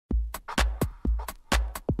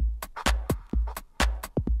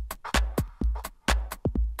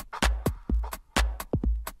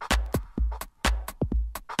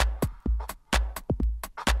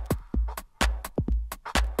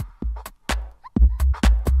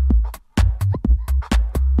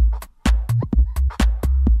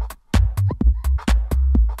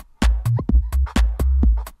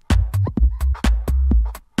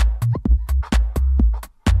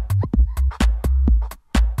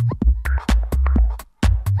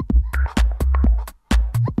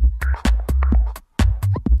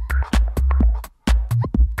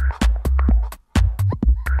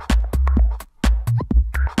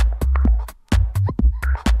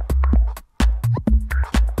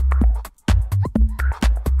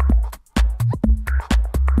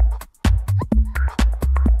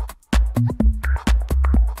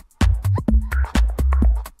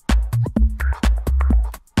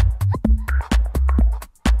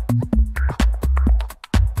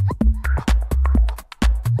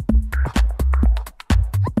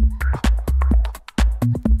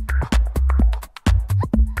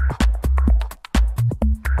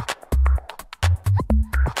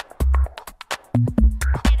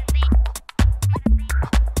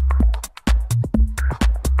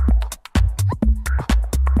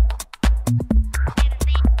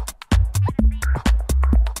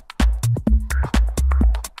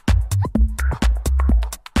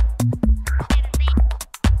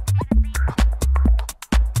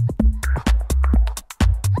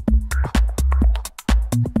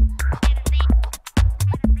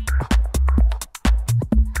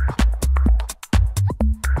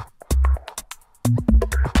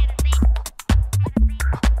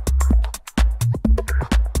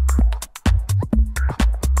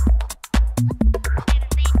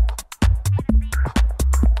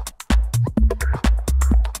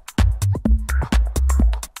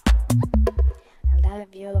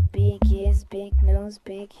of yellow, big ears, big nose,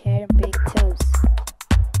 big hair, big toes.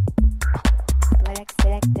 Black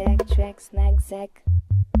sack, deck, track, snack, zack.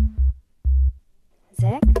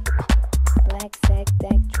 Zack? Black sack,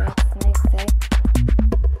 deck, track, snack, zack.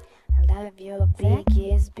 A lot of yellow, big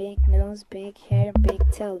ears, big nose, big hair, big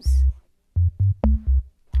toes.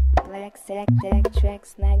 Black sack, deck, track,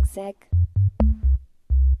 snack, zack.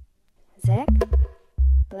 Zack?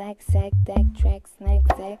 Black sack, deck, track, snack,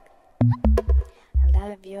 zack. A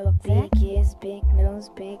lot of yellow, big ears, big nose,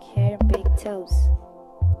 big hair, big toes.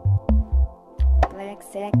 Black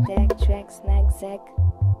sack, deck, track, snack, zack.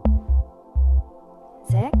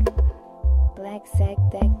 Zack? Black sack,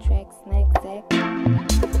 deck, track, snack, zack.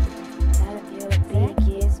 A lot of yellow, big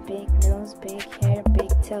ears, big nose, big hair, big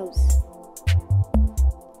toes.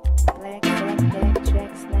 Black sack, deck,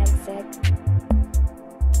 track, snack, zack.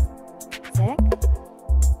 Zack?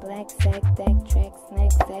 Black sack, deck, track,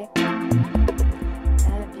 snack, zack.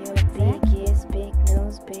 Out of your big ears, big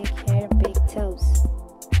nose, big hair, big toes.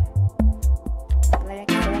 Black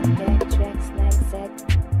sack, deck, track, snack, zack.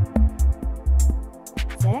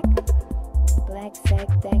 Zack? Black sack,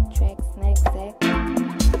 deck, track, snack,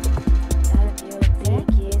 zack.